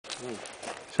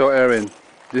So Erwin,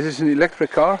 this is an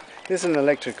electric car? This is an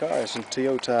electric car. It's a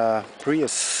Toyota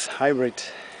Prius Hybrid.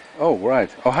 Oh right,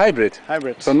 oh hybrid.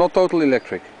 Hybrid. So not totally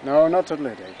electric? No, not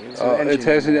totally electric. It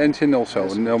has an engine also,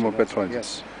 a normal petrol engine?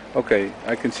 Yes. Okay,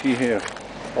 I can see here.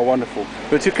 Oh wonderful.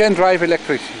 But you can drive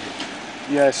electric?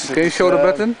 Yes. Can you show the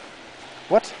button?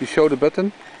 What? You show the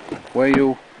button? Where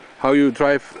you, how you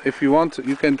drive, if you want,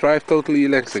 you can drive totally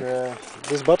electric.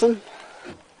 This button?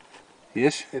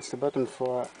 Yes? It's the button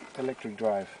for electric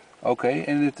drive. Okay,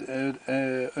 and it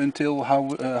until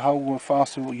how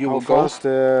fast you will go? How fast?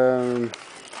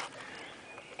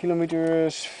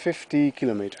 Kilometers, 50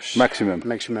 kilometers. Maximum.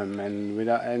 Maximum,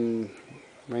 and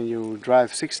when you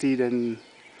drive 60, then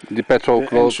the petrol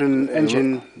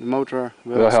engine, the motor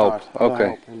will help. start. Okay. Will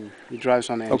help, and it drives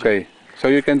on the engine. Okay, so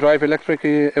you can drive electric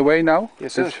away now?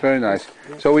 Yes, sir. That's very nice.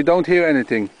 Yes. So we don't hear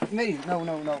anything?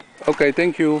 No. Okay,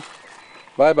 thank you.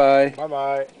 Bye bye. Bye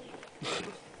bye.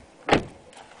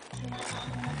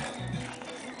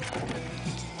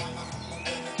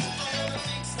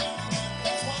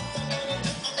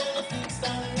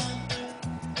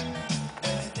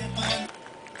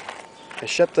 I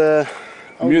shut the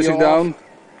music down.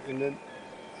 And then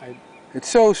it's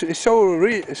so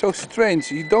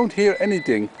strange. You don't hear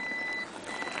anything.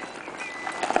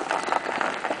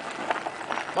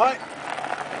 Bye.